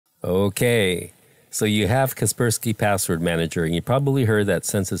Okay, so you have Kaspersky Password Manager, and you probably heard that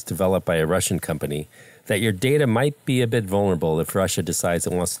since it's developed by a Russian company, that your data might be a bit vulnerable if Russia decides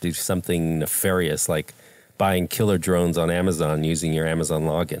it wants to do something nefarious like buying killer drones on Amazon using your Amazon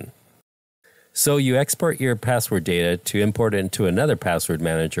login. So you export your password data to import it into another password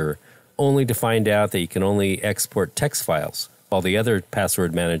manager, only to find out that you can only export text files, while the other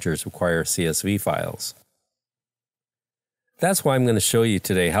password managers require CSV files. That's why I'm going to show you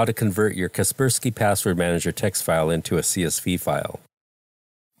today how to convert your Kaspersky Password Manager text file into a CSV file.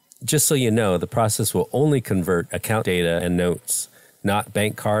 Just so you know, the process will only convert account data and notes, not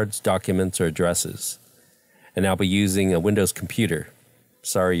bank cards, documents, or addresses. And I'll be using a Windows computer.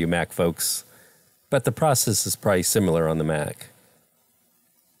 Sorry, you Mac folks, but the process is probably similar on the Mac.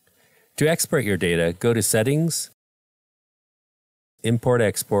 To export your data, go to Settings, Import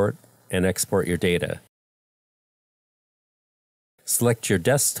Export, and export your data. Select your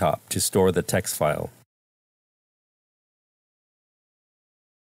desktop to store the text file.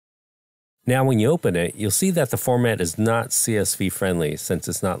 Now when you open it, you'll see that the format is not CSV friendly since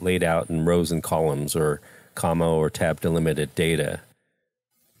it's not laid out in rows and columns or comma or tab delimited data.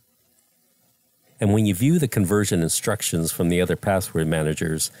 And when you view the conversion instructions from the other password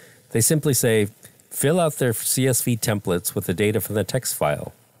managers, they simply say, fill out their CSV templates with the data from the text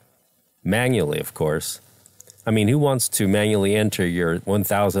file. Manually, of course. I mean, who wants to manually enter your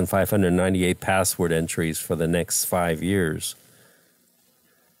 1,598 password entries for the next 5 years?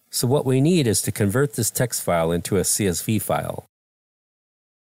 So what we need is to convert this text file into a CSV file.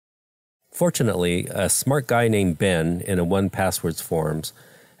 Fortunately, a smart guy named Ben in a 1Passwords forums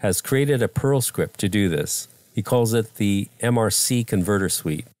has created a Perl script to do this. He calls it the MRC Converter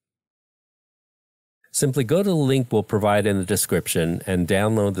Suite. Simply go to the link we'll provide in the description and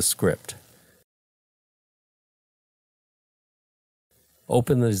download the script.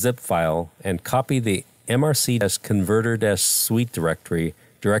 Open the zip file and copy the MRC-Converter-Suite directory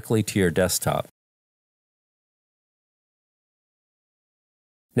directly to your desktop.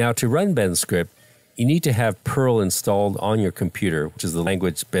 Now to run Ben's script, you need to have Perl installed on your computer, which is the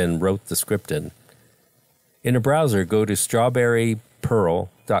language Ben wrote the script in. In a browser, go to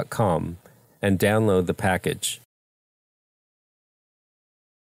strawberryperl.com and download the package.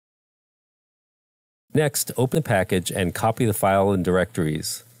 Next, open the package and copy the file in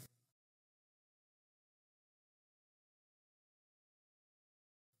directories.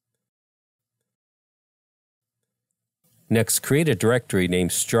 Next, create a directory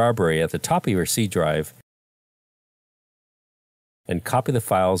named Strawberry at the top of your C drive and copy the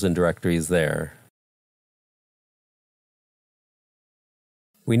files and directories there.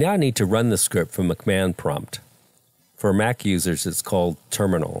 We now need to run the script from a command prompt. For Mac users, it's called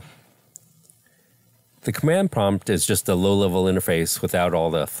Terminal. The command prompt is just a low-level interface without all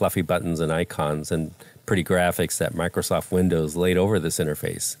the fluffy buttons and icons and pretty graphics that Microsoft Windows laid over this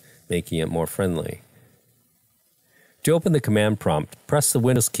interface, making it more friendly. To open the command prompt, press the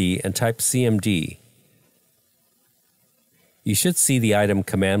Windows key and type CMD. You should see the item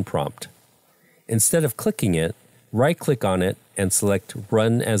Command Prompt. Instead of clicking it, right-click on it and select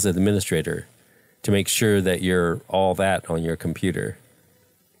Run as Administrator to make sure that you're all that on your computer.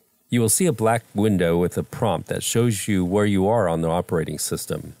 You will see a black window with a prompt that shows you where you are on the operating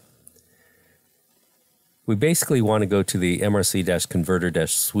system. We basically want to go to the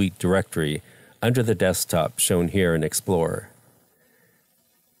MRC-Converter-Suite directory under the desktop shown here in Explorer.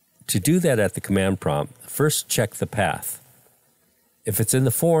 To do that at the command prompt, first check the path. If it's in the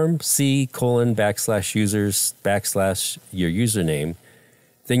form C:\users\your username,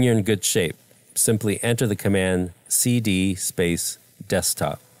 then you're in good shape. Simply enter the command cd space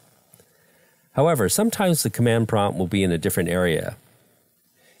desktop. However, sometimes the command prompt will be in a different area.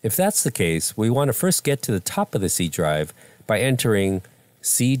 If that's the case, we want to first get to the top of the C drive by entering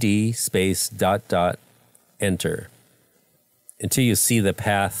cd space ... enter until you see the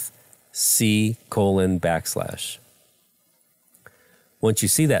path C:\. Once you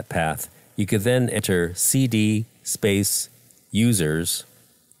see that path, you can then enter cd space users,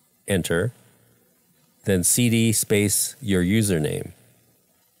 enter, then cd space your username.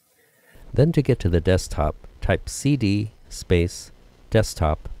 Then to get to the desktop, type cd space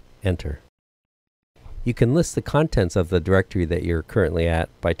desktop, enter. You can list the contents of the directory that you're currently at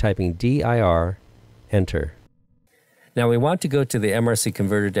by typing dir, enter. Now we want to go to the MRC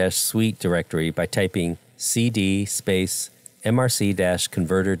Converter-Suite directory by typing cd space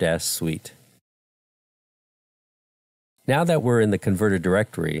MRC-Converter-Suite. Now that we're in the converter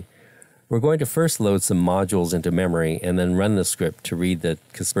directory, we're going to first load some modules into memory and then run the script to read the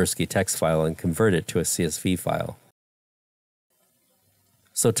Kaspersky text file and convert it to a CSV file.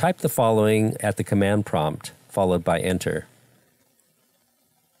 So type the following at the command prompt, followed by enter.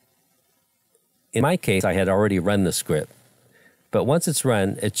 In my case, I had already run the script, but once it's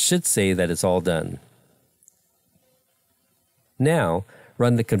run, it should say that it's all done. Now,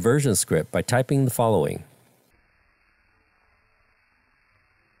 run the conversion script by typing the following.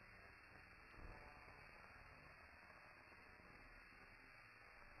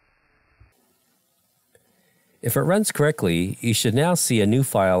 If it runs correctly, you should now see a new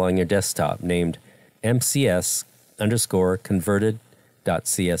file on your desktop named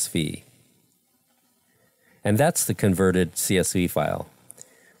mcs_converted.csv. And that's the converted CSV file.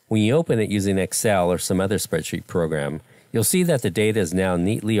 When you open it using Excel or some other spreadsheet program, you'll see that the data is now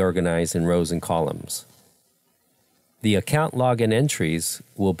neatly organized in rows and columns. The account login entries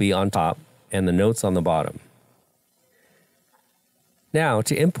will be on top and the notes on the bottom. Now,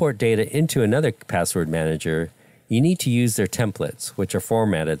 to import data into another password manager, you need to use their templates, which are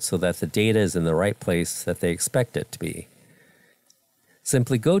formatted so that the data is in the right place that they expect it to be.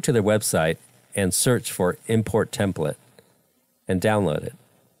 Simply go to their website and search for Import Template and download it.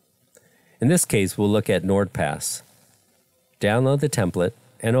 In this case, we'll look at NordPass. Download the template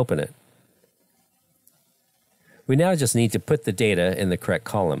and open it. We now just need to put the data in the correct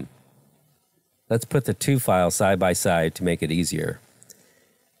column. Let's put the two files side by side to make it easier.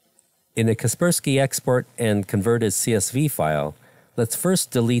 In the Kaspersky export and converted CSV file, let's first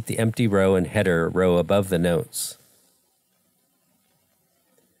delete the empty row and header row above the notes.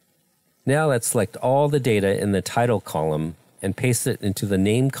 Now let's select all the data in the title column and paste it into the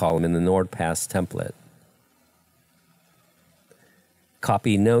name column in the NordPass template.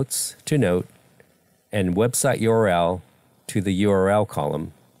 Copy notes to note and website URL to the URL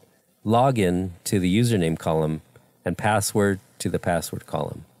column, login to the username column, and password to the password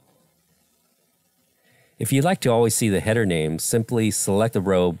column. If you'd like to always see the header name, simply select the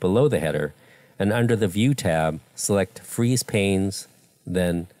row below the header, and under the View tab, select Freeze Panes,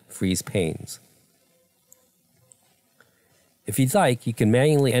 then Freeze Panes. If you'd like, you can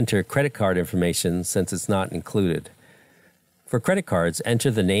manually enter credit card information since it's not included. For credit cards, enter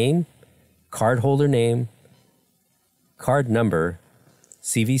the name, cardholder name, card number,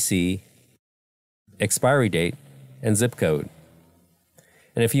 CVC, expiry date, and zip code.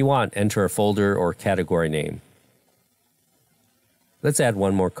 And if you want, enter a folder or category name. Let's add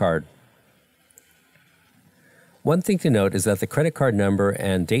one more card. One thing to note is that the credit card number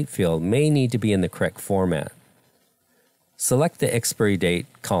and date field may need to be in the correct format. Select the expiry date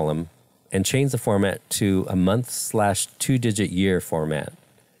column and change the format to a month/2-digit year format.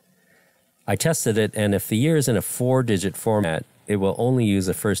 I tested it, and if the year is in a 4-digit format, it will only use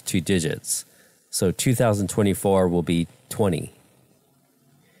the first 2 digits. So 2024 will be 20.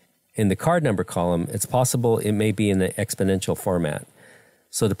 In the card number column, it's possible it may be in the exponential format.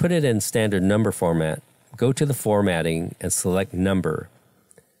 So to put it in standard number format, go to the formatting and select number.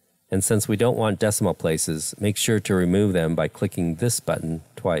 And since we don't want decimal places, make sure to remove them by clicking this button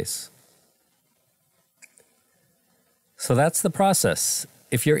twice. So that's the process.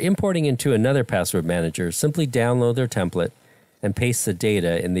 If you're importing into another password manager, simply download their template and paste the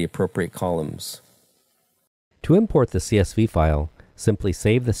data in the appropriate columns. To import the CSV file, simply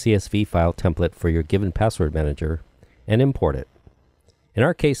save the CSV file template for your given password manager and import it. In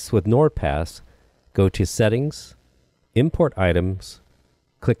our case with NordPass, go to Settings, Import Items,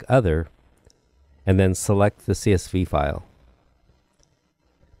 click Other, and then select the CSV file.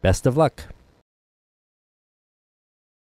 Best of luck!